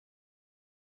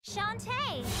Shantae,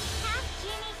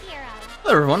 Half-Genie Hero.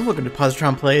 Hello everyone, welcome to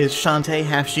Positron Plays Shantae,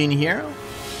 Half-Genie Hero.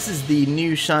 This is the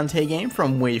new Shantae game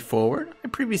from Wayforward. I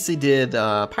previously did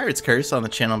Pirate's Curse on the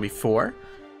channel before.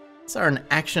 These are an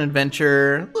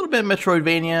action-adventure, a little bit of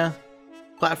Metroidvania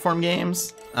platform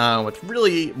games with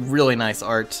really nice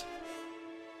art.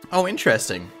 Oh,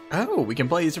 interesting. Oh, we can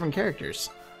play these different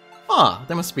characters. Ah,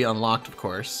 they must be unlocked, of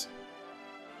course.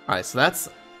 Alright, so that's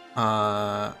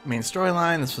main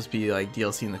storyline. This is supposed to be like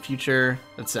DLC in the future.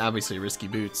 That's obviously Risky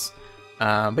Boots.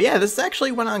 But yeah, this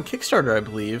actually went on Kickstarter, I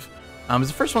believe. It's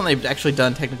the first one they've actually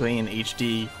done technically in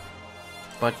HD.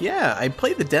 But yeah, I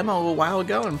played the demo a little while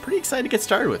ago and I'm pretty excited to get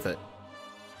started with it.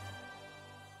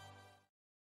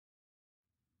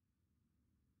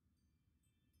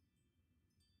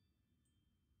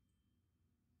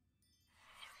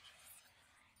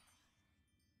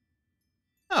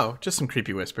 Oh, just some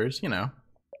creepy whispers, you know.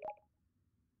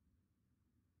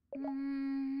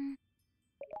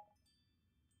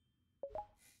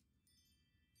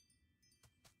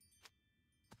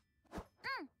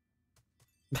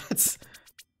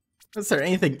 Is there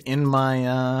anything in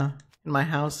my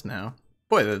house now?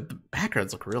 Boy, the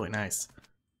backgrounds look really nice.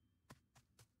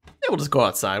 Yeah, we'll just go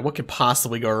outside. What could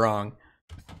possibly go wrong?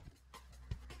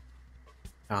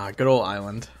 Ah, good old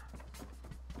island.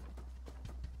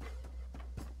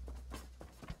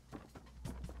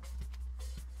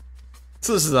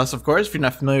 So this is us, of course. If you're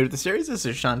not familiar with the series, this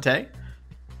is Shantae.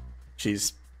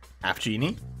 She's half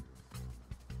genie.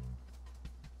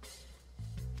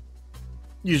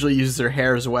 Usually uses her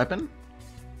hair as a weapon.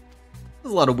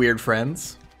 Has a lot of weird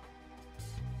friends.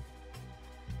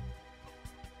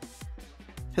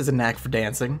 Has a knack for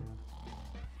dancing.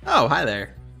 Oh, hi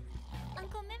there.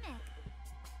 Uncle Mimic.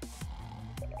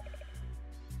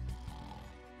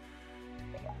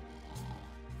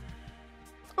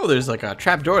 Oh, there's like a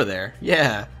trap door there.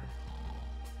 Yeah.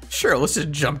 Sure, let's just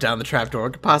jump down the trap door.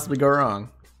 What could possibly go wrong?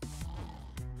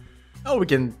 Oh, we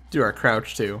can do our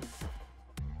crouch too.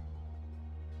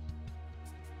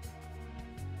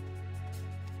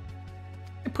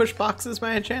 Push boxes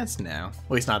by a chance now. At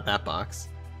least not that box.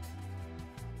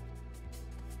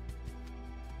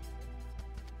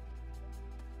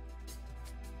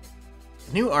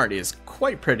 New art is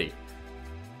quite pretty.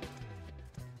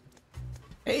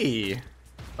 Hey.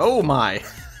 Oh my.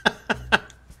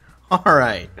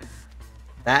 Alright.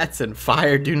 Bats and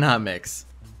fire do not mix.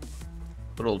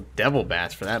 Little devil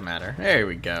bats for that matter. There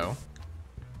we go.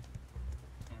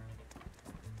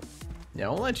 Yeah,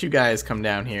 I'll let you guys come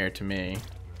down here to me.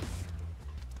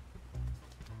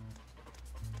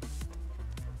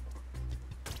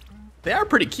 They are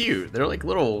pretty cute. They're like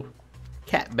little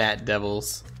cat bat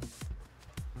devils.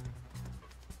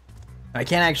 I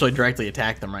can't actually directly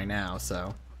attack them right now,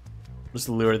 so just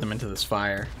lure them into this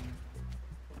fire.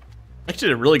 Actually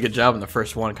did a really good job in the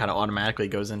first one, kind of automatically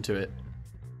goes into it.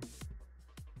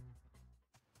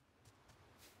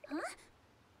 Huh?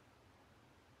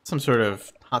 Some sort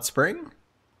of hot spring?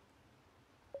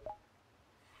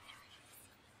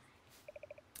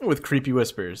 With creepy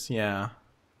whispers, yeah.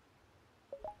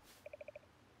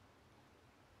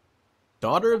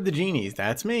 Daughter of the Genies,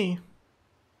 that's me.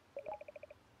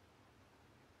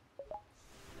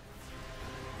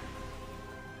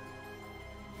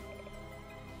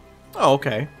 Oh,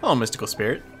 okay. Hello, mystical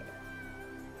spirit.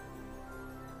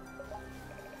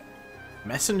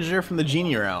 Messenger from the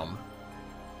Genie Realm.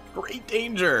 Great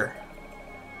danger.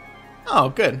 Oh,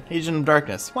 good. Agent of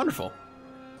Darkness. Wonderful.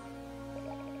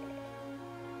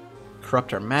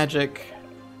 Corrupt our magic.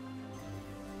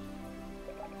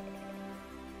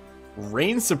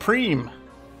 Reign supreme.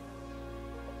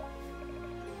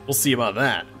 We'll see about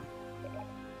that.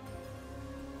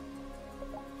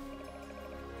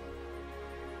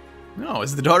 No,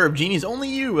 as the daughter of genies, only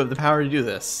you have the power to do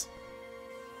this.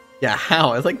 Yeah,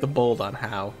 how? I like the bold on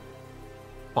how.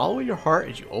 Follow your heart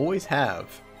as you always have.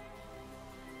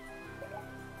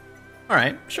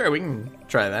 Alright, sure, we can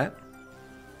try that.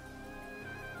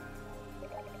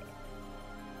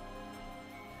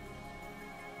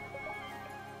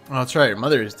 Oh, that's right, her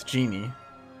mother is the genie.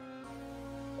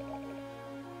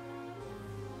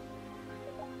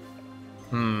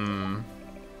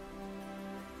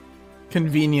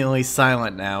 Conveniently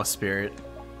silent now, spirit.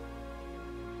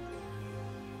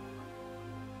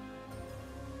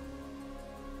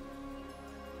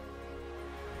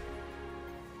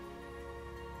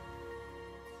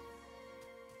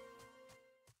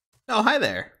 Oh, hi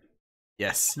there.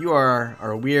 Yes, you are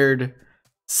our weird,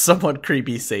 somewhat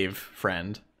creepy save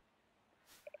friend.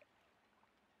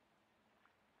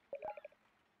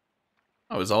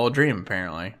 Oh, it was all a dream,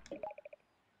 apparently.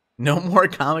 No more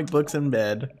comic books in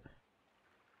bed.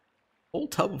 Whole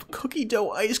tub of cookie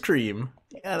dough ice cream.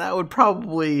 Yeah, that would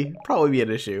probably be an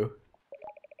issue.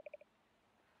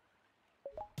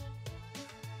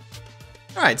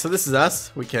 Alright, so this is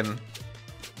us. We can...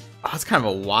 Oh, it's kind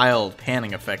of a wild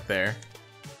panning effect there.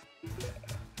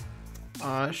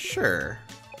 Sure.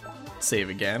 Save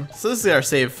again. So this is our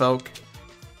save, folk.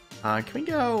 Can we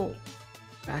go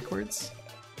backwards?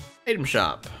 Item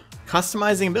shop.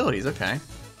 Customizing abilities, okay.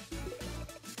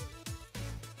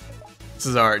 This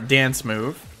is our dance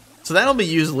move. So that'll be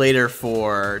used later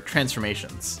for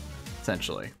transformations,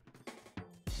 essentially.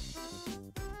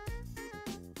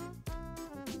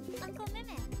 Uncle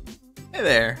Mimic. Hey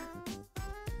there.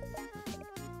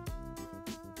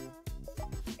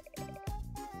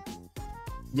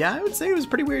 Yeah, I would say it was a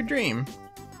pretty weird dream.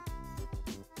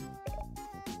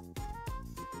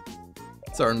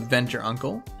 It's our inventor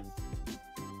uncle.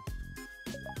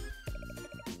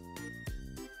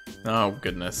 Oh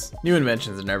goodness. New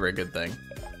inventions are never a good thing.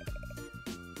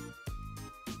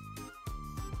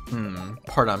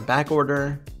 Part on back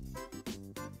order.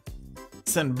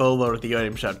 Send Bolo to the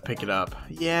item shop to pick it up.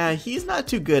 Yeah, he's not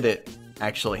too good at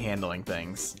actually handling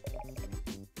things.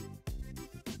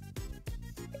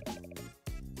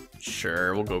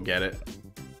 Sure, we'll go get it.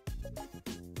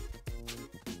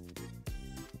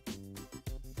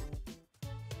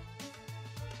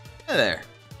 Hey there.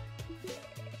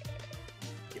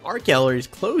 The art gallery's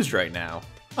closed right now.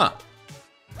 Huh.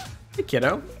 Hey,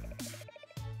 kiddo.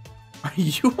 Are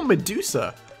you a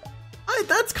Medusa?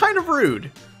 That's kind of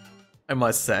rude, I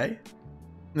must say.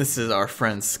 This is our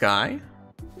friend Sky.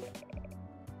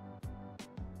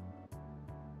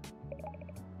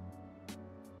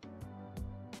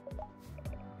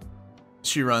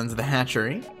 She runs the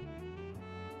hatchery.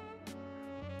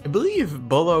 I believe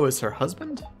Bolo is her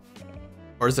husband?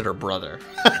 Or is it her brother?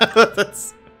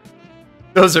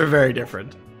 Those are very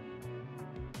different.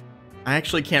 I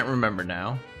actually can't remember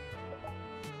now.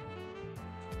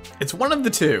 It's one of the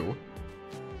two.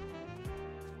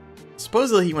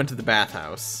 Supposedly he went to the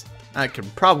bathhouse. That could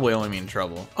probably only mean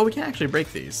trouble. Oh, we can actually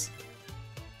break these.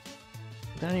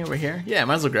 Is there any over here? Yeah,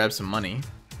 might as well grab some money.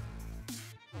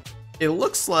 It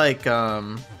looks like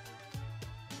the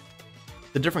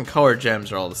different color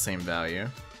gems are all the same value.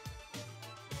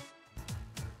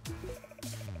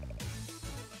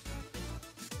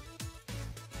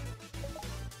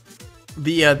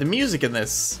 The music in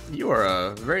this, you are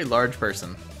a very large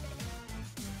person.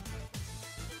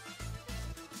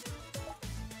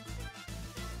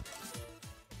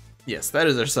 Yes, that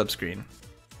is our subscreen.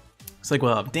 It's like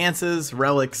we'll have dances,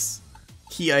 relics,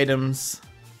 key items.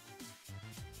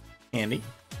 Handy.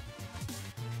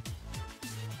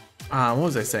 What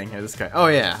was I saying here? This guy. Oh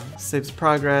yeah, saves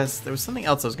progress. There was something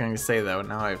else I was going to say though, and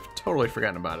now I've totally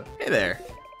forgotten about it. Hey there.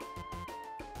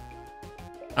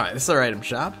 Alright, this is our item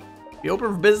shop. Be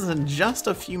open for business in just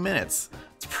a few minutes.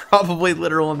 It's probably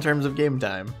literal in terms of game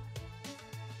time.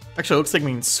 Actually, it looks like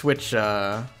we can switch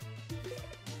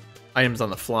items on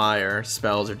the fly, or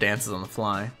spells, or dances on the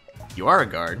fly. You are a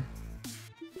guard.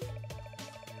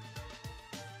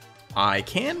 I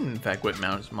can, in fact, whip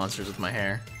monsters with my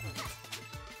hair.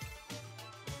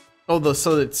 Oh,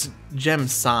 so it's gem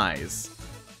size.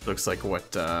 Looks like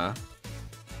what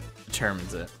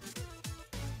determines it.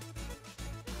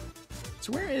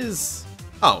 So where is...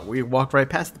 Oh, we walked right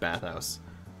past the bathhouse.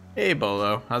 Hey,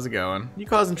 Bolo. How's it going? You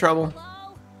causing trouble?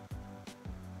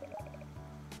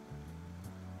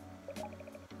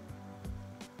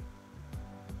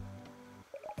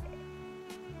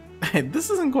 This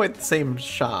isn't quite the same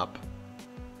shop.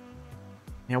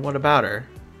 Yeah, what about her?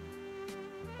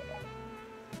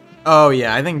 Oh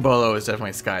yeah, I think Bolo is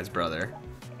definitely Sky's brother.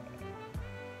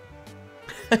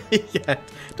 Yeah,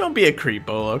 don't be a creep,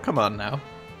 Bolo. Come on now.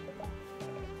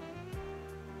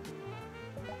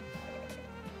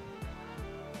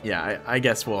 Yeah, I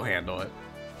guess we'll handle it.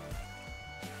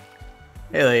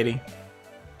 Hey, lady.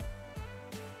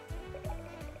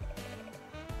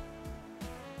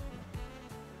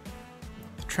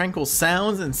 Tranquil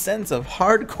sounds and scents of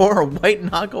hardcore white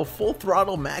knuckle full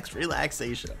throttle max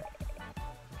relaxation.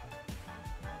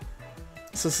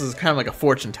 So this is kind of like a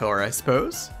fortune teller, I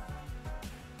suppose.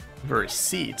 A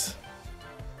receipt.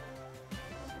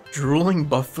 Drooling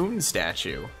buffoon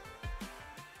statue.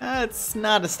 It's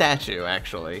not a statue,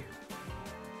 actually.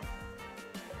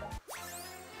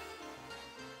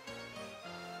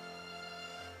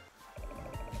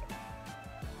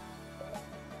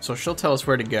 So she'll tell us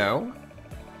where to go.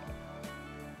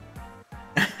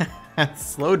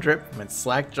 Slow drip from its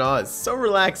slack jaw is so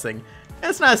relaxing.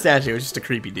 It's not a statue, it's just a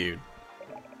creepy dude.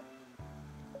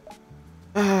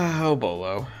 Oh,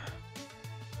 Bolo.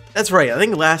 That's right, I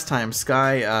think last time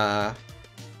Sky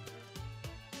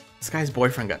This guy's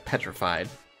boyfriend got petrified.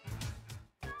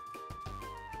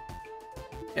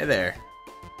 Hey there.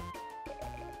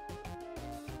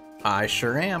 I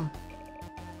sure am.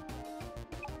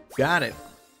 Got it.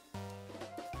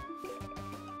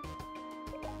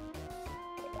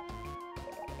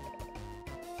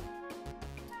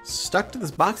 Stuck to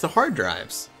this box of hard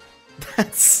drives.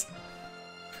 That's...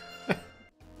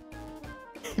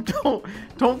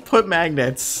 don't put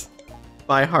magnets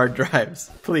by hard drives,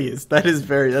 please.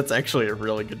 That's actually a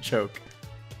really good joke.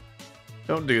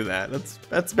 Don't do that.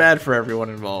 That's bad for everyone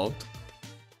involved.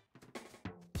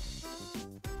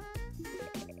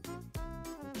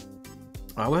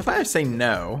 What if I say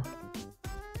no?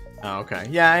 Oh, okay.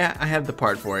 Yeah, I have the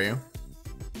part for you.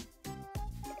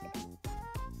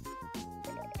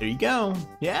 There you go.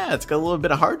 Yeah, it's got a little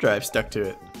bit of hard drive stuck to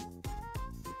it.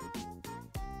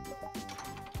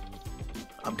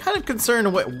 I'm kind of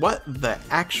concerned what the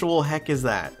actual heck is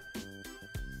that?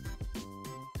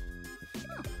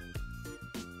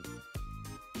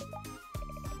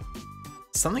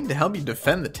 Something to help you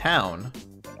defend the town.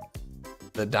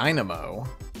 The dynamo.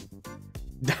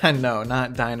 No,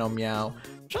 not Dino Meow.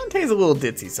 Shantae's a little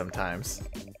ditzy sometimes.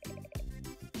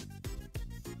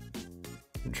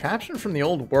 Contraption from the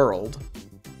old world.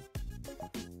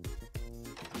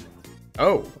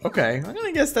 Oh, okay. I'm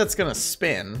gonna guess that's gonna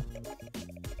spin.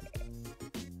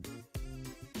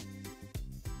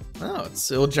 Oh,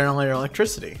 it'll generate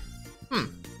electricity.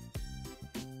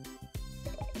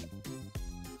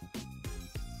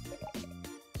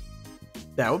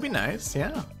 That would be nice,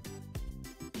 yeah.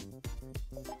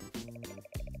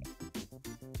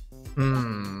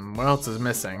 What else is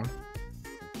missing?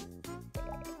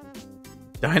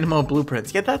 Dynamo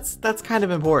blueprints. Yeah, that's kind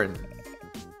of important.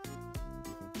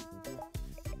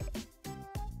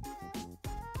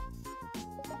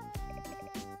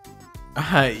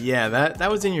 Yeah, that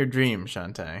was in your dream,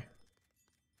 Shantae.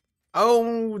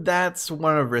 Oh, that's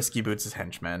one of Risky Boots'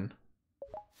 henchmen.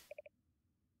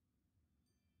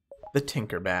 The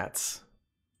Tinkerbats.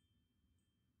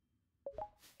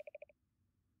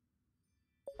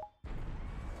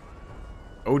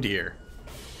 Oh dear.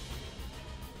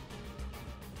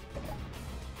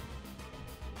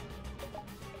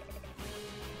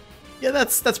 Yeah,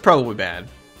 that's probably bad.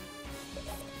 The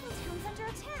town's under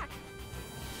attack.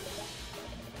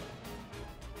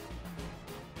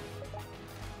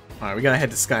 Alright, we gotta head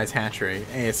to Sky's Hatchery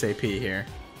ASAP here.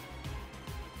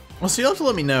 Well, so you'll have to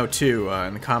let me know too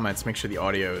in the comments, make sure the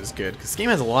audio is good, because this game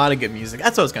has a lot of good music.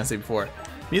 That's what I was gonna say before.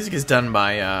 Music is done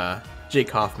by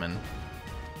Jake Hoffman,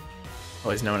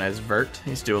 always known as Vert. He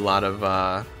used to do a lot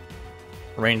of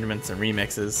arrangements and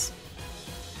remixes.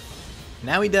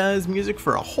 Now he does music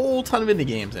for a whole ton of indie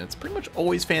games, and it's pretty much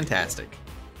always fantastic.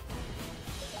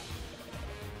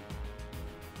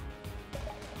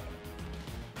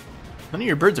 None of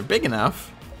your birds are big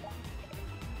enough.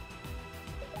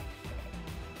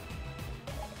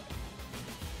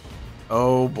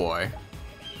 Oh boy.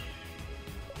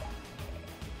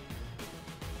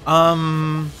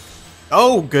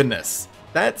 Oh goodness.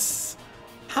 That's...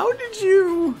 How did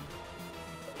you...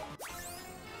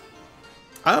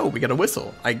 Oh, we got a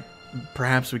whistle.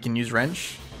 Perhaps we can use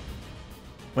wrench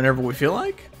whenever we feel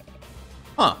like?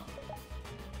 Huh.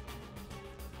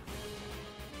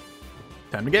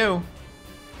 Time to go.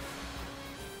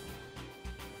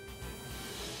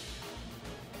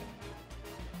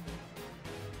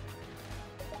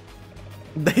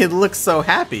 They look so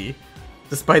happy,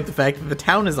 despite the fact that the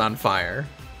town is on fire.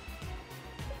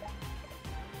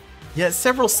 Yet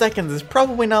several seconds is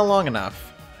probably not long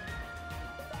enough.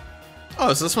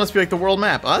 Oh, so this must be like the world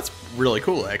map. Oh, that's really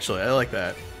cool, actually. I like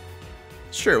that.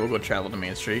 Sure, we'll go travel to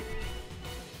Main Street.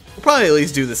 We'll probably at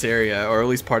least do this area, or at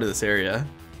least part of this area.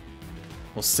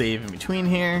 We'll save in between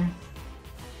here.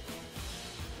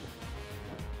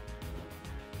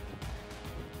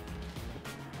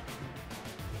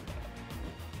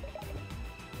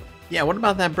 Yeah, what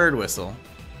about that bird whistle?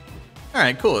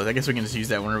 Alright, cool. I guess we can just use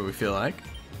that whenever we feel like.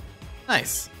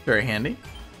 Nice. Very handy.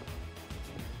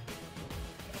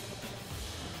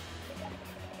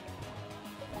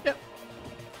 Yep.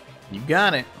 You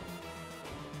got it.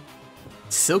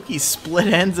 Silky split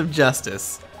ends of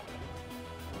justice.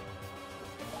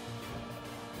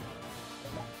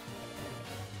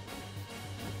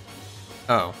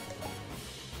 Oh.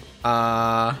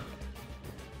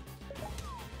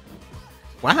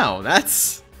 Wow,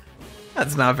 that's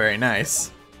not very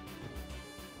nice.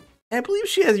 I believe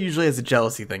she usually has a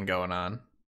jealousy thing going on.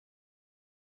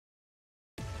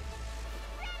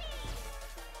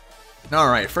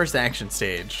 Alright, first action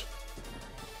stage.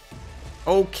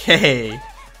 Okay.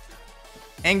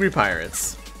 Angry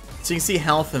pirates. So you can see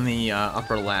health in the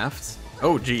upper left.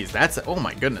 Oh geez, that's, oh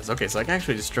my goodness. Okay, so I can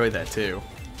actually destroy that too.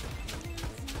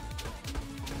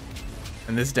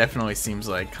 And this definitely seems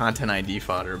like content ID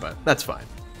fodder, but that's fine.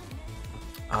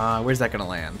 Where's that gonna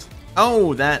land?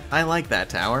 Oh, that, I like that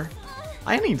tower.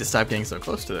 I need to stop getting so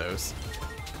close to those.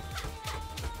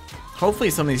 Hopefully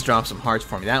some of these drop some hearts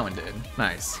for me. That one did.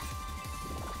 Nice.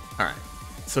 Alright,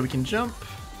 so we can jump.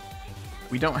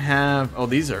 We don't have, oh,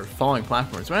 these are falling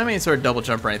platforms. We don't have any sort of double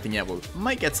jump or anything yet. We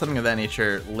might get something of that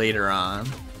nature later on.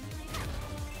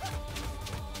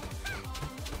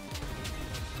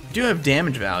 We do have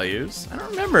damage values. I don't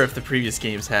remember if the previous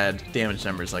games had damage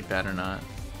numbers like that or not.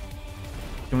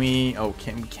 Can we, oh,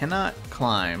 we cannot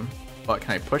climb. But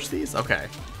can I push these? Okay,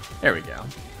 there we go.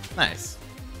 Nice.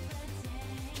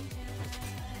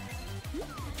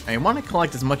 I want to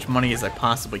collect as much money as I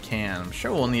possibly can. I'm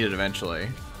sure we'll need it eventually.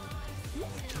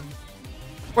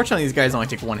 Fortunately, these guys only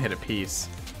take one hit apiece.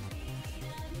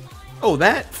 Oh,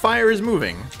 that fire is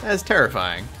moving. That is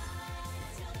terrifying.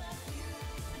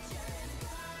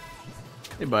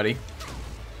 Hey, buddy.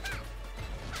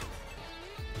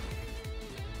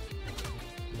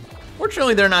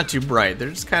 Fortunately, they're not too bright. They're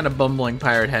just kind of bumbling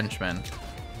pirate henchmen.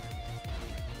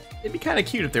 It'd be kind of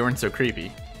cute if they weren't so creepy.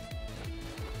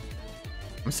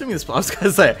 I'm assuming this, I was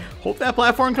gonna say, hope that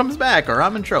platform comes back or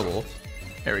I'm in trouble.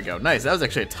 There we go. Nice. That was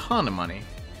actually a ton of money.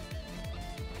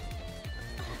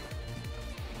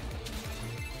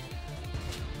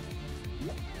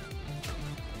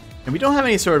 And we don't have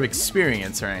any sort of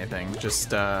experience or anything, just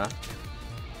kind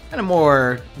of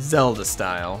more Zelda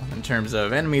style in terms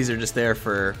of enemies are just there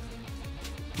for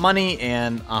money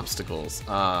and obstacles.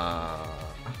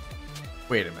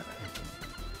 Wait a minute.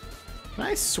 Can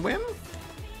I swim?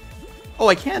 Oh,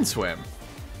 I can swim.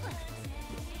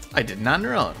 I did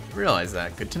not realize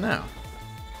that. Good to know.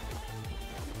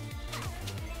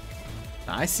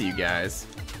 I see you guys.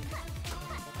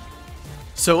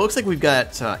 So it looks like we've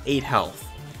got 8 health,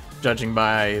 judging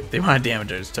by the amount of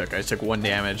damage I just took. I just took 1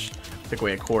 damage, took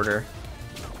away a quarter.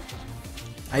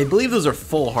 I believe those are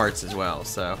full hearts as well,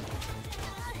 so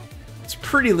it's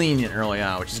pretty lenient early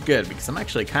on, which is good because I'm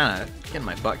actually kind of getting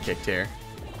my butt kicked here.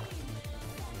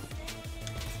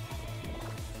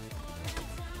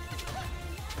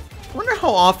 I wonder how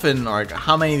often or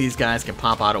how many of these guys can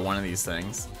pop out of one of these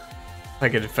things.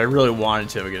 If I really wanted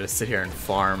to, I could just sit here and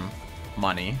farm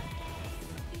money.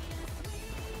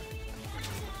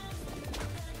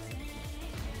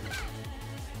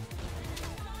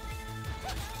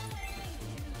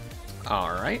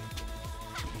 Alright.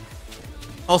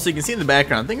 Also, you can see in the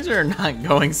background, things are not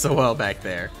going so well back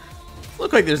there.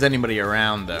 Look like there's anybody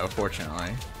around, though,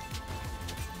 fortunately.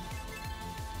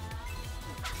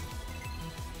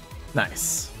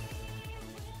 Nice.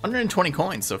 120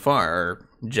 coins so far, or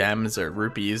gems, or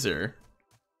rupees, or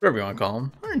whatever you want to call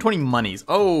them. 120 monies.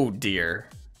 Oh, dear.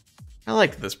 I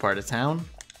like this part of town.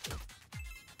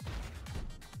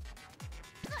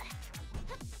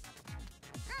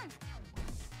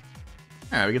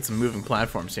 Alright, we get some moving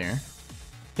platforms here.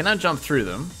 Cannot jump through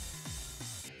them.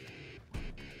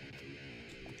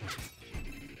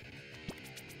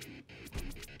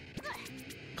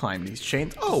 Climb these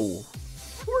chains. Oh!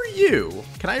 Who are you?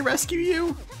 Can I rescue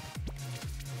you?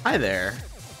 Hi there.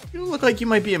 You look like you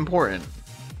might be important.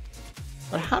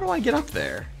 But how do I get up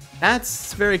there?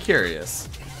 That's very curious.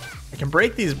 I can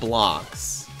break these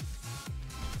blocks.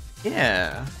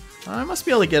 Yeah. I must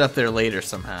be able to get up there later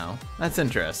somehow. That's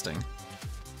interesting.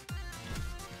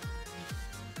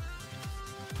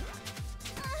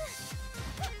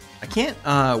 I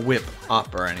can't whip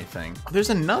up or anything. Oh, there's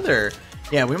another.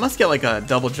 Yeah, we must get like a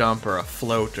double jump or a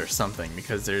float or something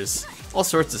because there's all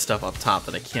sorts of stuff up top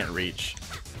that I can't reach.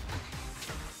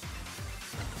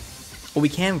 Well, we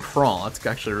can crawl. That's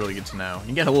actually really good to know.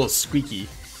 You get a little squeaky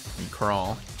when you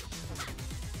crawl.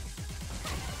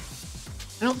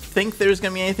 I don't think there's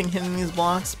going to be anything hidden in these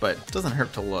blocks, but it doesn't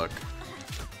hurt to look.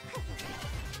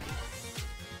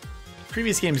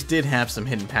 Previous games did have some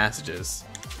hidden passages.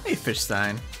 Hey,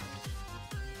 Fishstein.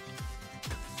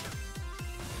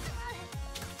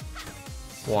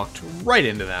 Walked right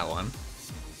into that one.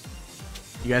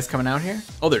 You guys coming out here?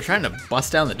 Oh, they're trying to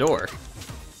bust down the door.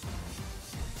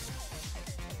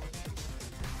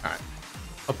 Alright.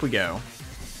 Up we go.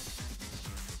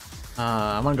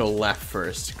 I'm gonna go left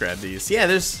first to grab these. Yeah,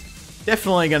 there's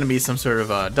definitely gonna be some sort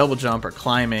of double jump or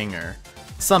climbing or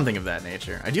something of that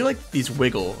nature. I do like these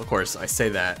wiggle, of course, I say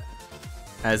that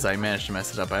as I manage to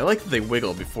mess it up. I like that they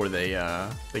wiggle before they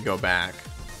go back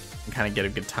and kind of get a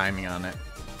good timing on it.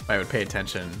 If I would pay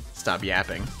attention, stop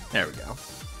yapping. There we go.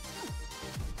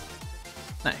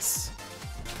 Nice.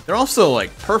 They're also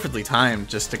like perfectly timed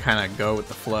just to kind of go with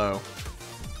the flow.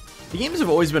 The games have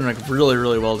always been like really,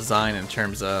 really well designed in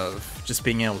terms of just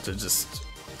being able to just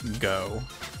go.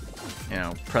 You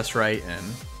know, press right and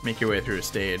make your way through a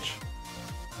stage.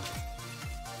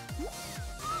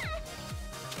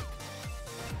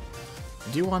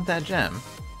 I do want that gem.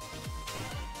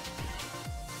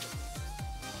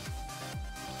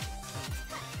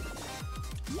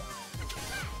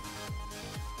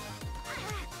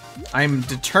 I'm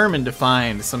determined to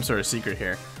find some sort of secret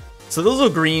here. So those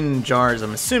little green jars,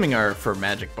 I'm assuming, are for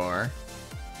magic bar.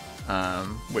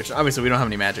 Which, obviously, we don't have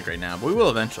any magic right now, but we will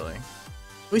eventually.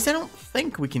 At least I don't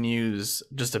think we can use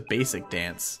just a basic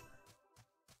dance.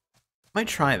 Might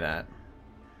try that.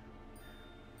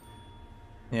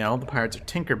 Yeah, all the pirates are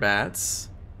Tinkerbats.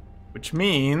 Which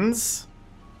means...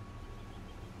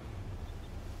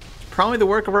 probably the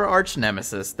work of our arch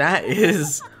nemesis. That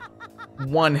is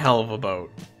one hell of a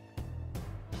boat.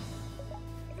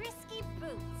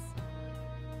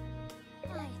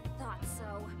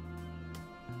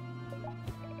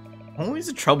 Always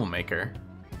a troublemaker.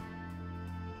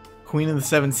 Queen of the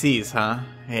Seven Seas, huh?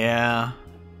 Yeah.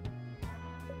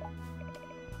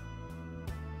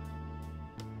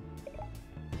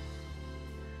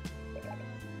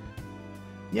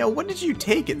 Yeah, what did you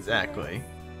take exactly?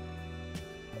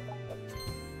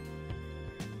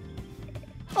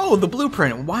 Oh, the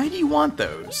blueprint. Why do you want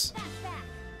those?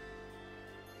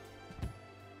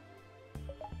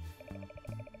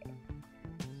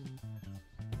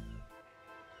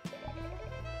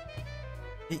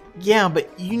 Yeah,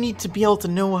 but you need to be able to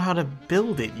know how to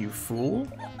build it, you fool.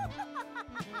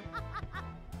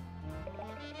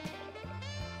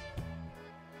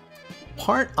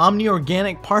 Part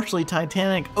omni-organic, partially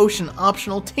titanic, ocean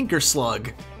optional tinker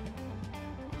slug.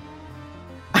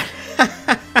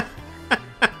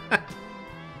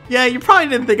 Yeah, you probably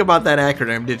didn't think about that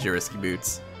acronym, did you, Risky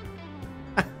Boots?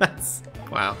 That's...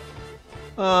 wow.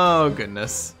 Oh,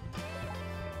 goodness.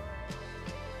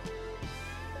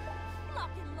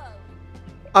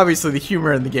 Obviously, the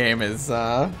humor in the game is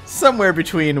somewhere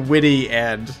between witty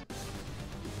and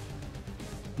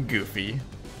goofy.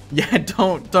 Yeah,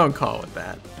 don't call it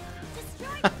that.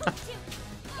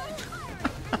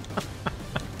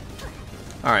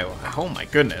 All right. Well, oh my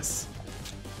goodness.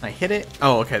 I hit it.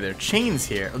 Oh, okay. There are chains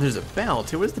here. Oh, there's a bell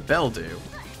too. What does the bell do?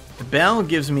 The bell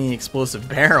gives me explosive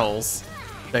barrels.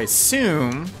 I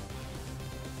assume.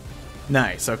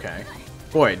 Nice. Okay.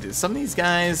 Boy, did some of these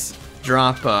guys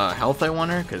drop health, I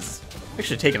wonder? Because I'm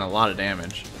actually taking a lot of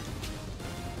damage.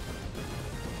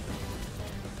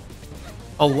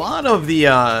 A lot of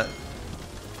the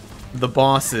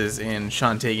bosses in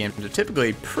Shantae games are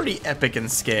typically pretty epic in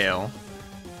scale.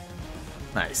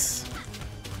 Nice.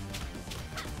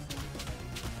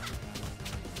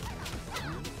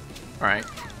 Alright.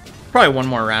 Probably one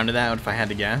more round of that if I had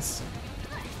to guess.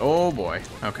 Oh boy.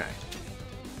 Okay.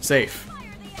 Safe.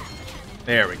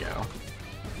 There we go.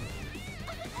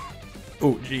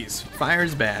 Oh, jeez.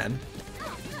 Fire's bad.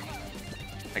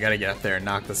 I gotta get up there and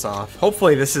knock this off.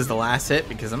 Hopefully this is the last hit,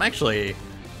 because I'm actually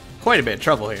quite a bit of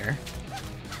trouble here.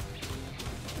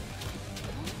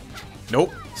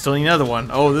 Nope. Still need another one.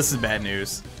 Oh, this is bad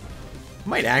news.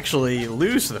 Might actually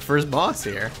lose to the first boss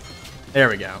here. There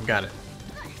we go. Got it.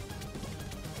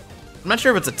 I'm not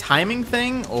sure if it's a timing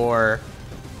thing, or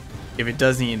if it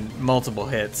does need multiple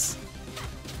hits.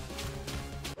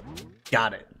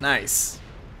 Got it. Nice.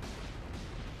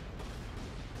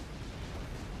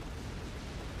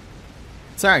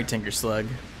 Sorry, Tinker Slug.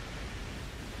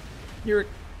 You're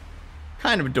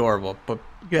kind of adorable, but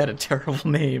you had a terrible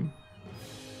name.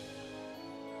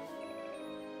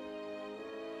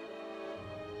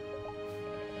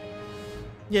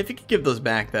 Yeah, if you could give those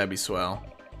back, that'd be swell.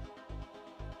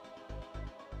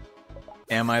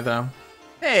 Am I, though?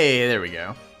 Hey, there we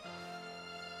go.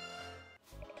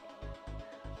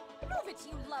 Move it,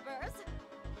 you lubbers.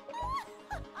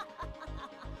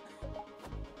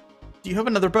 Do you have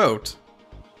another boat?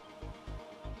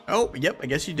 Oh, yep, I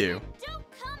guess you do. Don't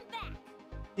come back.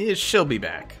 Yeah, she'll be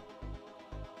back.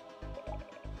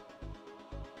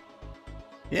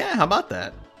 Yeah, how about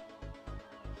that?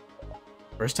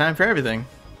 First time for everything.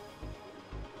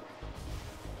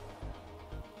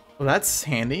 Well, that's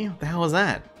handy. What the hell is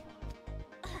that?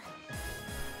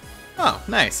 Oh,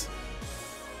 nice.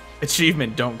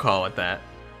 Achievement, don't call it that.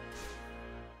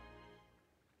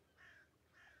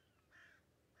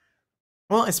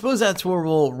 Well, I suppose that's where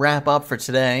we'll wrap up for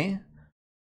today.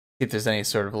 See if there's any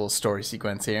sort of little story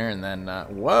sequence here, and then,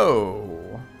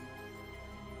 whoa!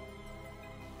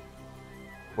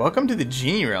 Welcome to the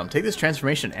Genie Realm. Take this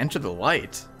transformation, enter the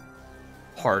light.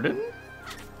 Pardon?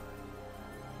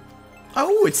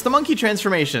 Oh, it's the monkey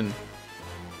transformation.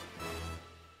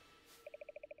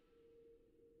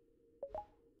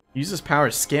 Use this power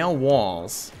to scale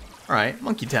walls. Alright,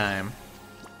 monkey time.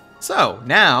 So,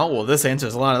 now, well, this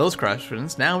answers a lot of those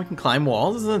questions. Now we can climb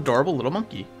walls as an adorable little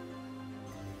monkey.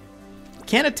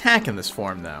 Can't attack in this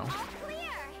form, though.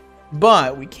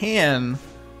 But we can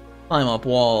climb up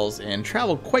walls and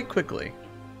travel quite quickly.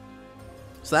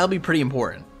 So that'll be pretty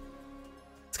important.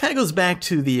 This kind of goes back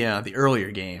to the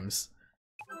earlier games,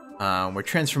 where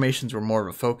transformations were more of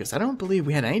a focus. I don't believe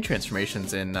we had any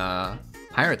transformations in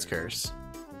Pirate's Curse.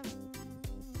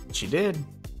 She did.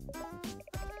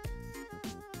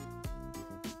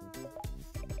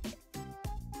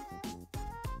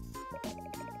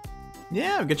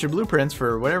 Yeah, get your blueprints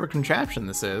for whatever contraption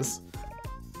this is.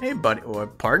 Hey, buddy.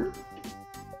 What, pardon?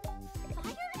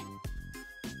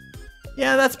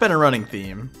 Yeah, that's been a running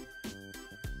theme.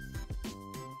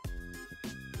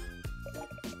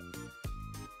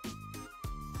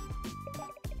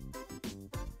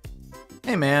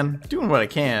 Hey, man. Doing what I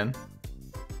can.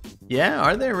 Yeah,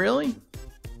 are they really?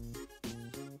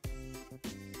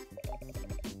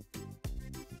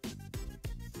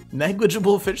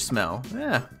 Negligible fish smell.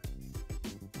 Yeah.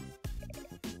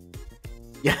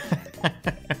 Yeah.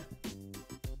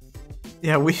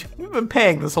 Yeah, we've been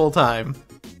paying this whole time.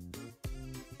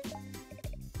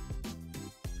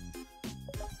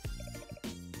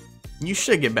 You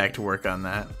should get back to work on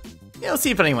that. Yeah, let's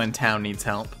see if anyone in town needs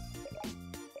help.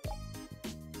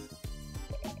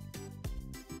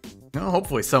 No,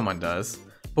 hopefully someone does.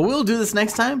 But we'll do this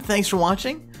next time. Thanks for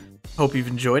watching. Hope you've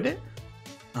enjoyed it.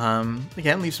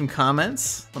 Again, leave some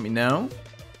comments. Let me know.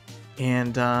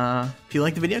 And if you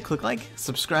like the video, click like,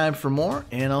 subscribe for more,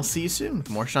 and I'll see you soon with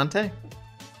more Shantae.